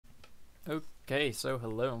Okay, so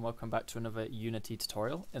hello and welcome back to another Unity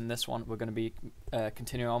tutorial. In this one we're going to be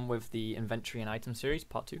continuing on with the inventory and item series,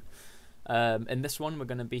 part 2. In this one we're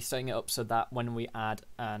going to be setting it up so that when we add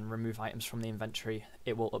and remove items from the inventory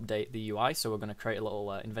it will update the UI. So we're going to create a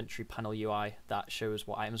little inventory panel UI that shows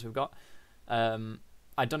what items we've got. I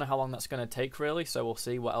don't know how long that's going to take really, so we'll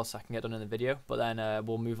see what else I can get done in the video, but then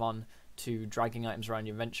we'll move on to dragging items around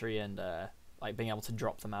your inventory and like being able to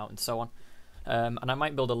drop them out and so on. And I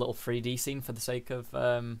might build a little 3D scene for the sake of,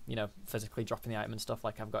 physically dropping the item and stuff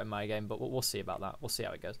like I've got in my game, but we'll see about that. We'll see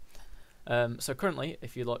how it goes. So currently,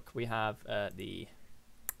 if you look, we have the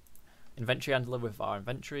inventory handler with our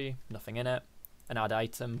inventory, nothing in it, an add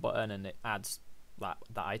item button, and it adds that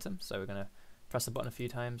item. So we're going to press the button a few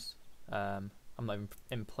times. I'm not even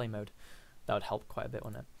in play mode. That would help quite a bit,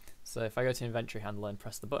 wouldn't it? So if I go to inventory handler and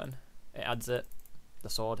press the button, it adds it,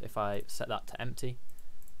 the sword. If I set that to empty,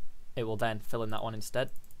 it will then fill in that one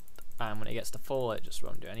instead, and when it gets to full it just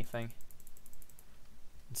won't do anything,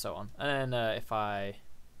 and so on. And then if I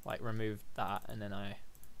remove that and then I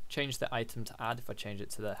change the item to add, if I change it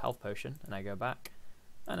to the health potion and I go back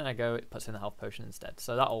and then it puts in the health potion instead.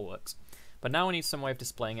 So that all works. But now we need some way of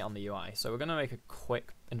displaying it on the UI. So we're going to make a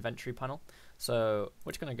quick inventory panel. So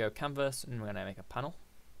we're just going to go canvas and we're going to make a panel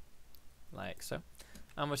like so.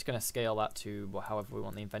 And we're just going to scale that to however we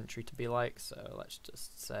want the inventory to be like. So let's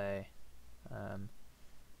just say, I'm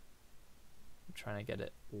trying to get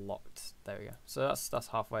it locked. There we go. So that's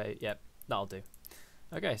halfway. Yep, that'll do.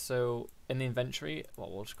 Okay, so in the inventory,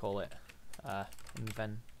 we'll just call it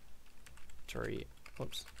inventory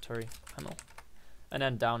panel. And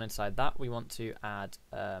then down inside that, we want to add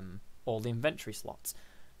all the inventory slots.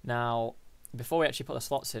 Now, before we actually put the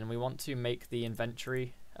slots in, we want to make the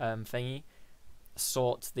inventory thingy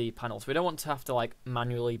sort the panels. We don't want to have to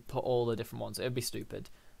manually put all the different ones. It would be stupid.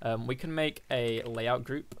 We can make a layout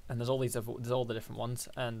group, and there's all the different ones,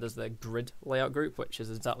 and there's the grid layout group, which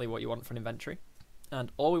is exactly what you want for an inventory.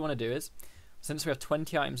 And all we want to do is, since we have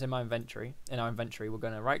 20 items in our inventory, we're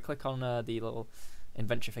going to right click on the little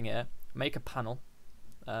inventory thing here, make a panel,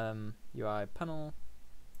 UI panel,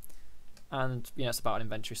 and it's about an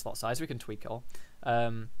inventory slot size. We can tweak it all,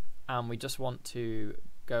 and we just want to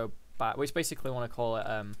go back. We basically want to call it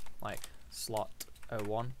slot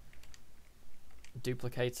 01.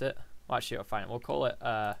 Duplicate it. Well, actually, I'll find it. We'll call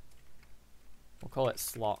it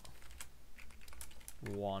slot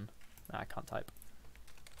 1. I can't type.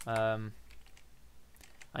 And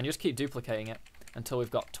you just keep duplicating it until we've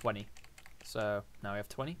got 20. So now we have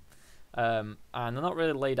 20. And they're not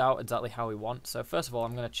really laid out exactly how we want. So first of all,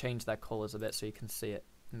 I'm going to change their colors a bit so you can see it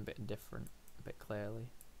a bit different, a bit clearer.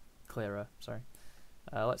 Sorry.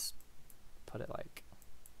 Let's put it like,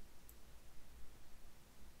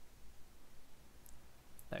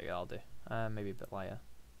 there you go, I'll do. Maybe a bit lighter.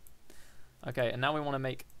 Okay, and now we want to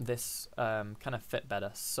make this kind of fit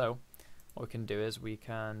better. So what we can do is we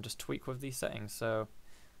can just tweak with these settings. So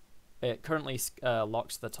it currently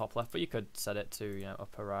locks the top left, but you could set it to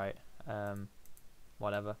upper right,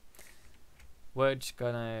 whatever. We're just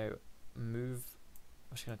gonna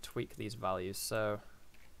tweak these values. So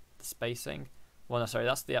the spacing. Well, no, sorry,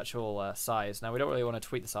 that's the actual size. Now we don't really want to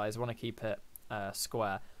tweak the size. We want to keep it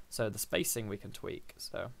square. So the spacing we can tweak.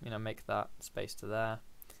 So make that space to there.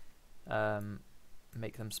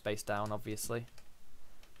 Make them spaced down, obviously.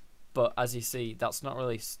 But as you see, that's not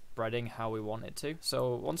really spreading how we want it to.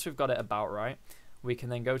 So once we've got it about right, we can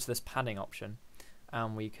then go to this padding option,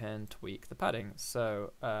 and we can tweak the padding.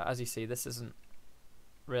 So as you see, this isn't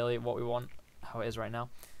really what we want, how it is right now.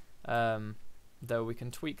 Though we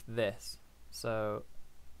can tweak this. So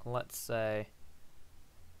let's say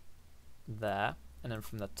there, and then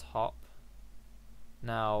from the top.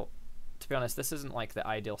 Now, to be honest, this isn't like the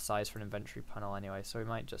ideal size for an inventory panel anyway, so we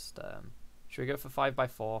might just, should we go for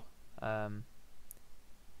 5x4? How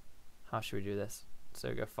should we do this? So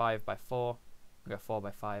we go 5x4, we'll go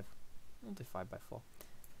 4x5, we'll do 5x4.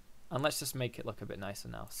 And let's just make it look a bit nicer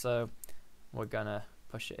now. So we're gonna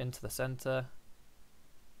push it into the center.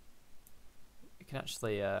 You can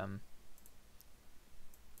actually,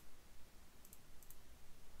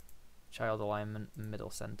 child alignment, middle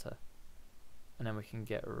center, and then we can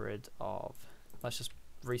get rid of, let's just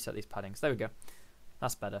reset these paddings. There we go,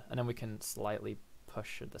 that's better. And then we can slightly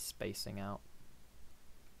push the spacing out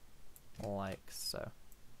like so.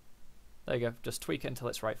 There you go, just tweak it until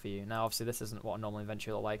it's right for you. Now obviously this isn't what a normal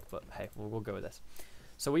inventory will look like, but hey, we'll go with this.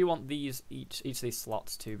 So we want each of these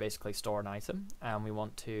slots to basically store an item, and we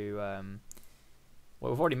want to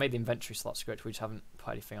well, we've already made the inventory slot script, we just haven't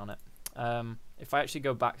put anything on it. If I actually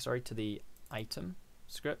go back, to the item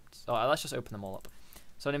script, let's just open them all up.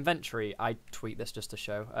 So in inventory, I tweak this just to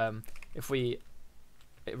show.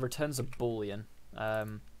 It returns a boolean.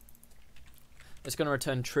 It's going to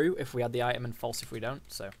return true if we add the item and false if we don't.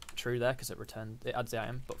 So true there because it adds the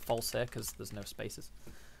item, but false here because there's no spaces.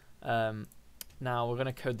 Now we're going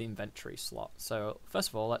to code the inventory slot. So first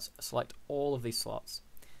of all, let's select all of these slots.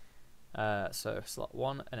 So slot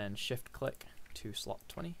 1 and then shift click to slot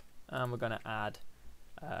 20. And we're going to add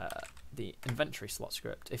the inventory slot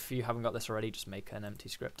script. If you haven't got this already, just make an empty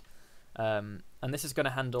script. And this is going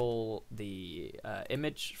to handle the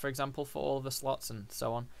image, for example, for all of the slots and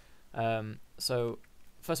so on. So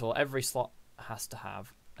first of all, every slot has to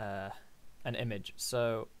have an image.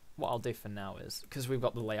 So what I'll do for now is, because we've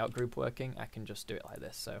got the layout group working, I can just do it like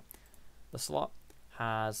this. So the slot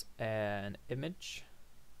has an image,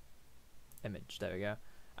 there we go.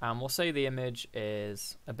 And we'll say the image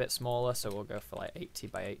is a bit smaller, so we'll go for like 80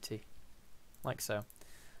 by 80, like so.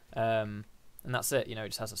 And that's it, you know, it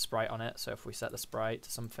just has a sprite on it. So if we set the sprite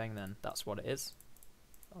to something, then that's what it is.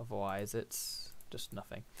 Otherwise, it's just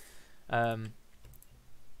nothing.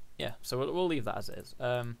 Yeah, so we'll leave that as it is.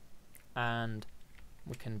 And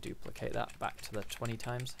we can duplicate that back to the 20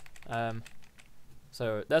 times.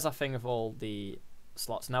 So there's our thing of all the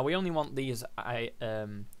slots. Now we only want these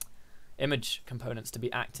image components to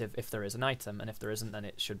be active if there is an item, and if there isn't, then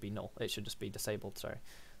it should be null. It should just be disabled, sorry.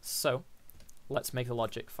 So let's make the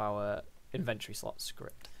logic for our inventory slot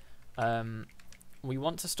script. We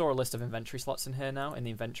want to store a list of inventory slots in here now, in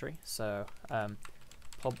the inventory. So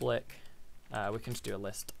public, we can just do a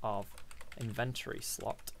list of inventory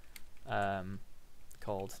slot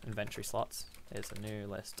called inventory slots. Here's a new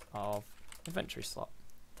list of inventory slot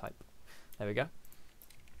type. There we go.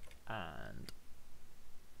 And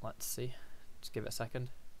let's see, just give it a second.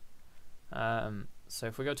 So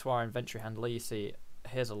if we go to our inventory handler, you see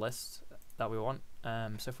here's a list that we want.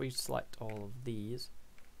 So if we select all of these,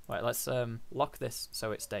 right, let's lock this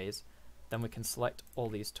so it stays. Then we can select all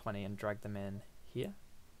these 20 and drag them in here.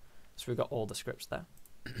 So we've got all the scripts there.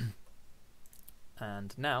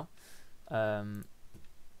 And now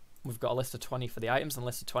we've got a list of 20 for the items and a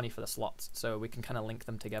list of 20 for the slots. So we can kind of link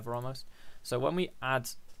them together almost. So when we add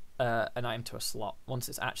an item to a slot, once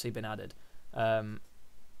it's actually been added, how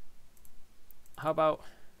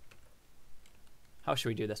should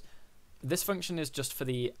we do this? This function is just for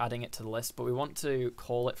the adding it to the list, but we want to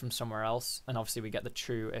call it from somewhere else, and obviously we get the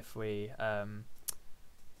true if we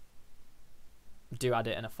do add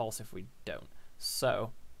it and a false if we don't.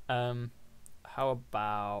 So how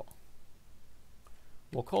about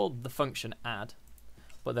we'll call the function add,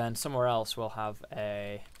 but then somewhere else we'll have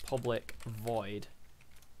a public void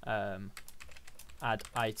add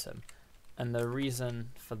item, and the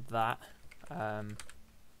reason for that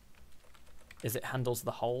is it handles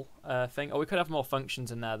the whole thing. Or we could have more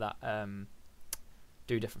functions in there that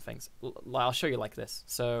do different things. I'll show you like this.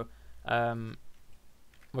 So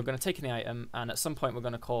we're going to take in the item, and at some point we're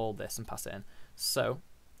going to call this and pass it in. So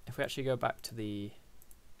if we actually go back to the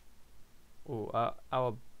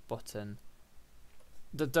our button,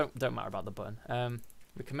 don't matter about the button.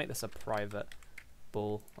 We can make this a private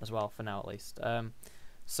bool as well for now, at least.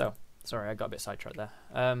 So sorry, I got a bit sidetracked there.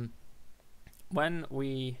 When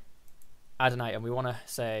we add an item, we want to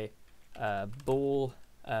say bool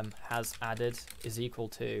has added is equal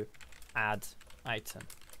to add item.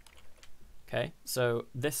 Okay, so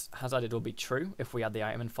this has added will be true if we add the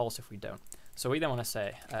item and false if we don't. So we then want to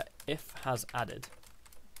say if has added,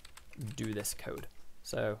 do this code.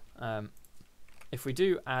 So if we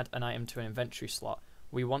do add an item to an inventory slot,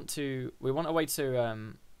 we want a way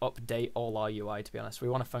to update all our UI. To be honest, we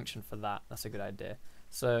want a function for that. That's a good idea.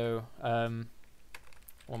 So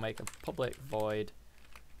we'll make a public void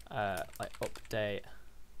like update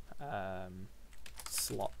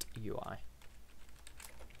slot UI,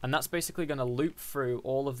 and that's basically going to loop through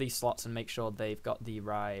all of these slots and make sure they've got the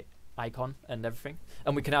right icon and everything.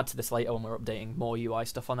 And we can add to this later when we're updating more UI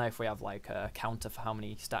stuff on there if we have like a counter for how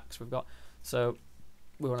many stacks we've got. So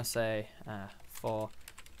we want to say for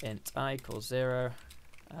int I equals 0,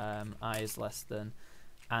 I is less than,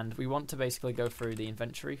 and we want to basically go through the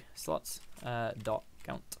inventory slots dot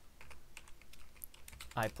count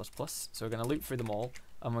I++. So we're going to loop through them all,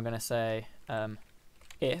 and we're going to say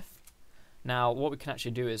if. Now what we can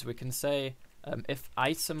actually do is we can say if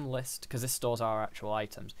item list, because this stores our actual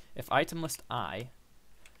items, if item list I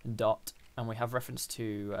dot, and we have reference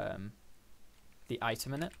to the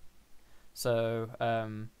item in it. So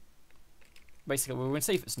basically we're going to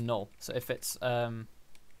see if it's null. So if it's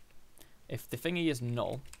if the thingy is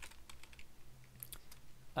null,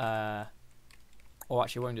 or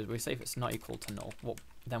actually what we do is we say if it's not equal to null,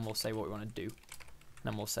 then we'll say what we want to do, and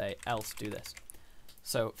then we'll say else do this.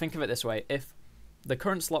 So think of it this way: if the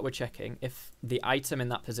current slot we're checking, if the item in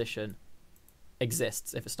that position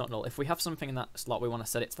exists, if it's not null, if we have something in that slot, we want to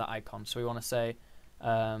set it to that icon. So we want to say,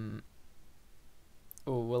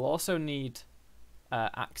 we'll also need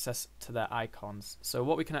access to their icons. So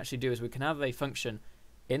what we can actually do is we can have a function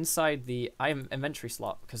inside the inventory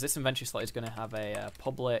slot, because this inventory slot is going to have a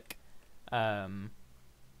public item.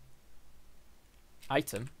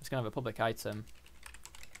 It's going to have a public item,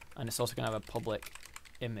 and it's also going to have a public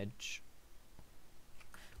image.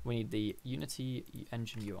 We need the Unity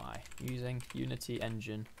engine UI, using Unity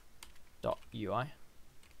engine.ui.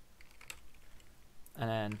 And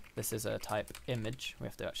then this is a type image. We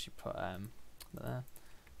have to actually put there.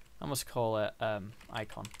 I must call it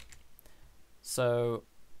icon. So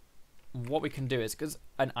what we can do is, because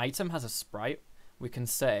an item has a sprite, we can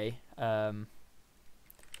say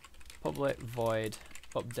public void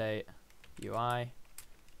update UI,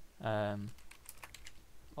 or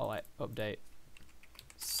like update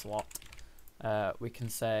slot. We can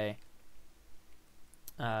say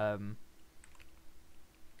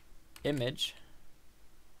image.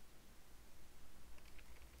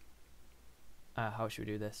 How should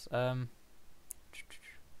we do this? We'll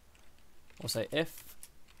say if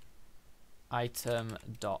item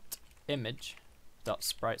dot image dot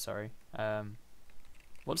sprite. Sorry.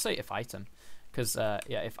 We'll say if item, because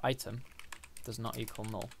yeah, if item does not equal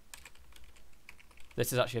null.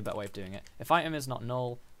 This is actually a better way of doing it. If item is not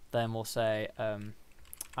null, then we'll say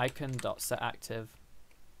icon dot set active.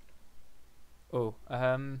 We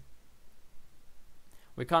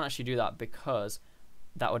can't actually do that because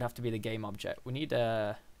that would have to be the game object. We need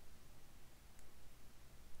a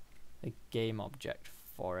game object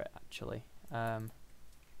for it, actually.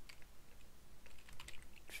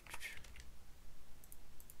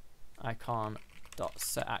 Icon dot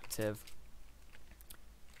set active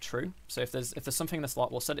true. So if there's something in the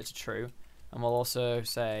slot, we'll set it to true, and we'll also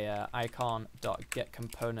say icon dot get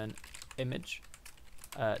component image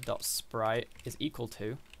dot sprite is equal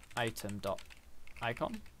to item dot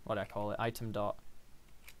icon. What do I call it? Item dot.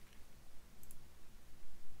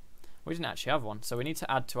 We didn't actually have one, so we need to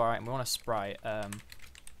add to our item. We want a sprite,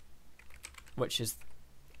 which is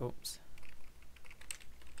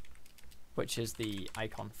the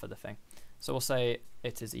icon for the thing. So we'll say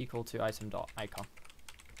it is equal to item dot icon,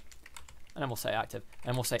 and then we'll say active,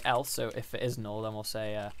 and we'll say else. So if it is null, then we'll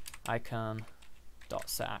say icon dot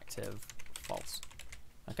set active false.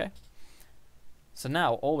 Okay. So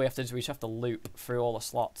now all we have to do is we just have to loop through all the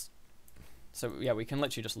slots. So yeah, we can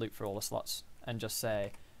literally just loop through all the slots and just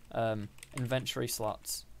say inventory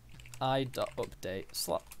slots i.update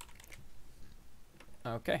slot.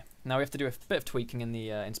 Okay, now we have to do a bit of tweaking in the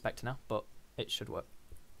inspector now, but it should work.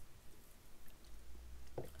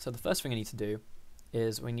 So the first thing we need to do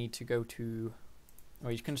is we need to go to,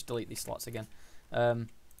 or you can just delete these slots again.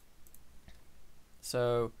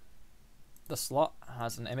 So the slot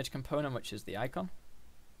has an image component, which is the icon,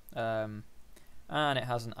 and it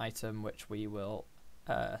has an item which we will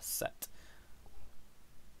set.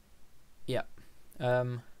 Yeah.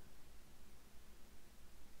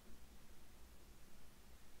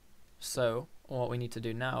 So what we need to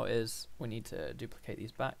do now is we need to duplicate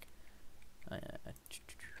these back.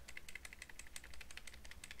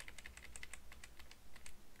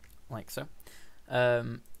 Like so.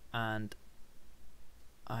 And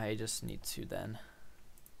I just need to then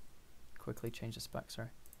quickly change this back, sorry.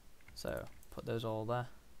 So put those all there.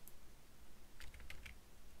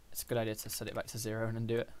 It's a good idea to set it back to 0 and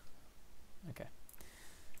undo it. Okay.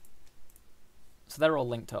 So they're all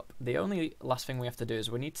linked up. The only last thing we have to do is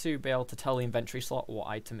we need to be able to tell the inventory slot what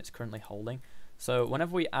item it's currently holding. So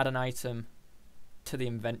whenever we add an item to the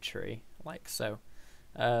inventory, like so,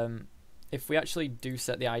 if we actually do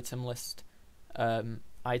set the item list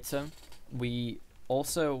item, we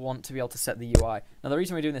also want to be able to set the UI. Now the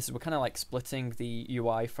reason we're doing this is we're kind of like splitting the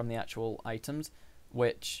UI from the actual items,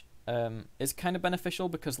 which is kind of beneficial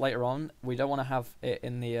because later on we don't want to have it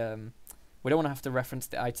in the we don't want to have to reference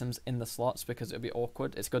the items in the slots because it would be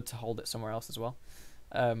awkward. It's good to hold it somewhere else as well.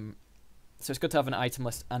 So it's good to have an item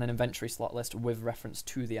list and an inventory slot list with reference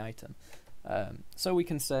to the item. So we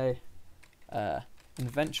can say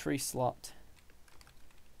inventory slot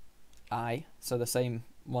I, so the same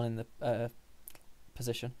one in the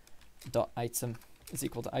position, dot item is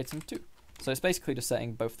equal to item 2. So it's basically just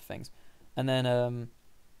setting both the things. And then,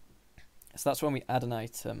 so that's when we add an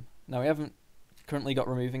item. Now we haven't currently got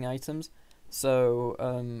removing items,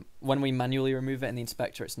 so when we manually remove it in the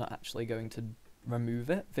inspector, it's not actually going to remove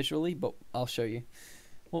it visually, but I'll show you.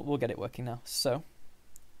 We'll get it working now. So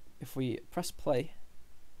if we press play,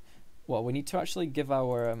 well, we need to actually give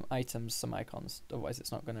our items some icons, otherwise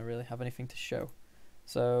it's not going to really have anything to show.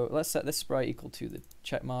 So let's set this sprite equal to the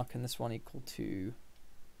check mark and this one equal to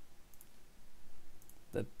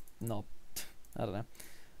the knob. I don't know.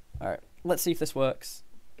 Alright, let's see if this works.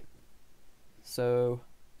 So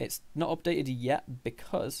it's not updated yet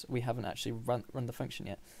because we haven't actually run the function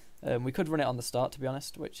yet. We could run it on the start, to be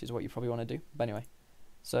honest, which is what you probably want to do. But anyway,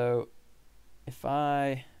 so if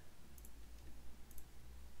I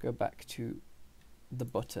go back to the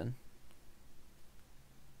button,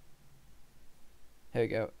 here we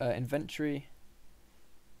go, inventory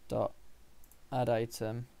dot add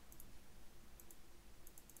item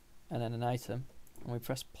and then an item, and we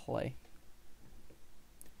press play.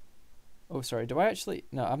 Oh, sorry, do I actually,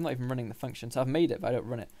 no, I'm not even running the function, so I've made it but I don't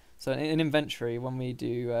run it. So in inventory, when we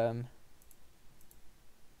do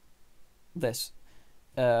this,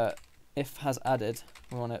 if has added,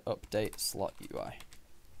 we want to update slot UI.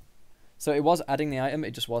 So it was adding the item,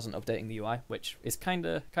 it just wasn't updating the UI, which is kind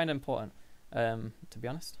of important, to be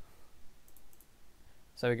honest.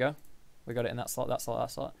 So we go, we got it in that slot, that slot,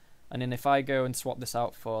 that slot. And then if I go and swap this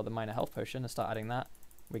out for the minor health potion and start adding that,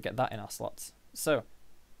 we get that in our slots. So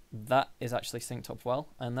that is actually synced up well,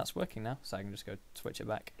 and that's working now. So I can just go switch it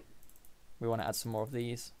back. We want to add some more of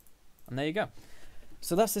these, and there you go.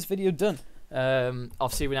 So that's this video done.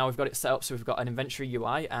 Obviously now we've got it set up so we've got an inventory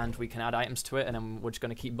UI and we can add items to it, and then we're just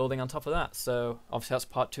going to keep building on top of that. So obviously that's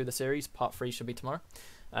part 2 of the series. Part 3 should be tomorrow.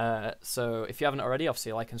 So if you haven't already,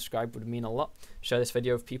 obviously a like and subscribe would mean a lot. Share this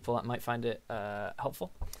video with people that might find it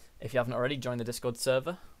helpful. If you haven't already, join the Discord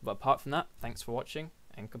server. But apart from that, thanks for watching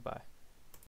and goodbye.